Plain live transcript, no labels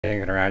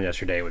Hanging around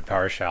yesterday with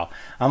PowerShell.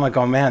 I'm like,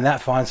 oh man,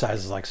 that font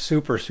size is like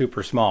super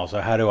small.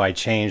 So how do I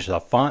change the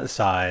font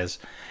size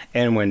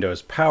in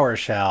Windows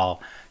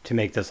PowerShell to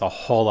make this a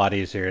whole lot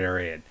easier to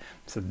read?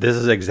 So this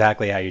is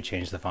exactly how you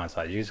change the font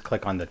size. You just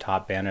click on the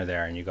top banner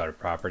there and you go to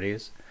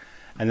properties,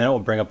 and then it will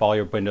bring up all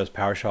your Windows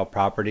PowerShell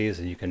properties,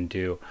 and you can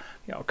do,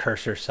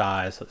 cursor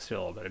size. Let's do a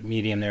little bit of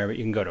medium there, but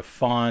you can go to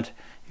font,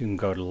 you can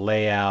go to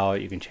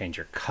layout, you can change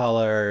your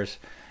colors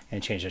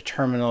and change the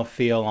terminal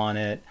feel on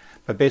it.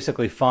 But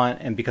basically font,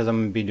 and because I'm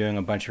going to be doing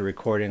a bunch of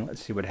recording,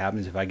 let's see what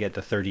happens if I get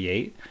to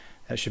 38.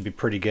 That should be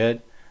pretty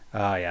good.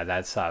 Yeah,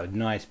 that's a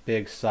nice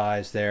big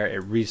size there.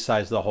 It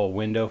resized the whole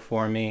window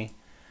for me.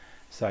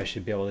 So I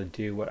should be able to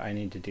do what I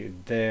need to do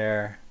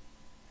there.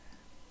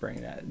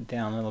 Bring that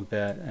down a little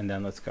bit, and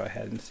then let's go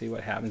ahead and see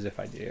what happens if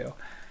I do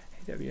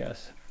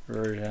AWS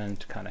version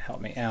to kind of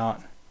help me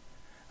out.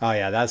 Oh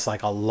yeah, that's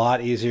like a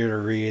lot easier to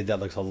read. That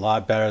looks a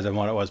lot better than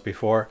what it was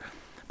before.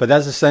 But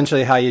that's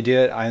essentially how you do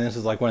it. And this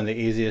is like one of the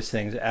easiest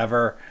things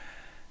ever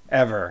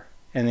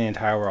in the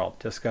entire world.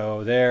 Just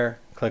go there,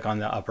 click on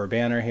the upper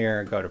banner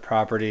here, go to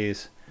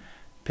properties,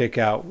 pick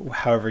out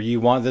however you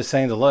want this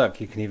thing to look.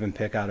 You can even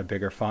pick out a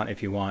bigger font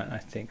if you want. I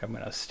think I'm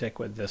going to stick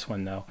with this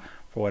one though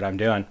for what I'm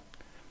doing.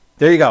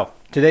 There you go.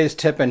 Today's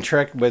tip and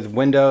trick with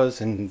Windows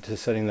and to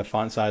setting the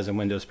font size in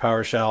Windows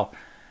PowerShell.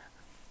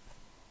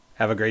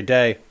 Have a great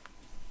day.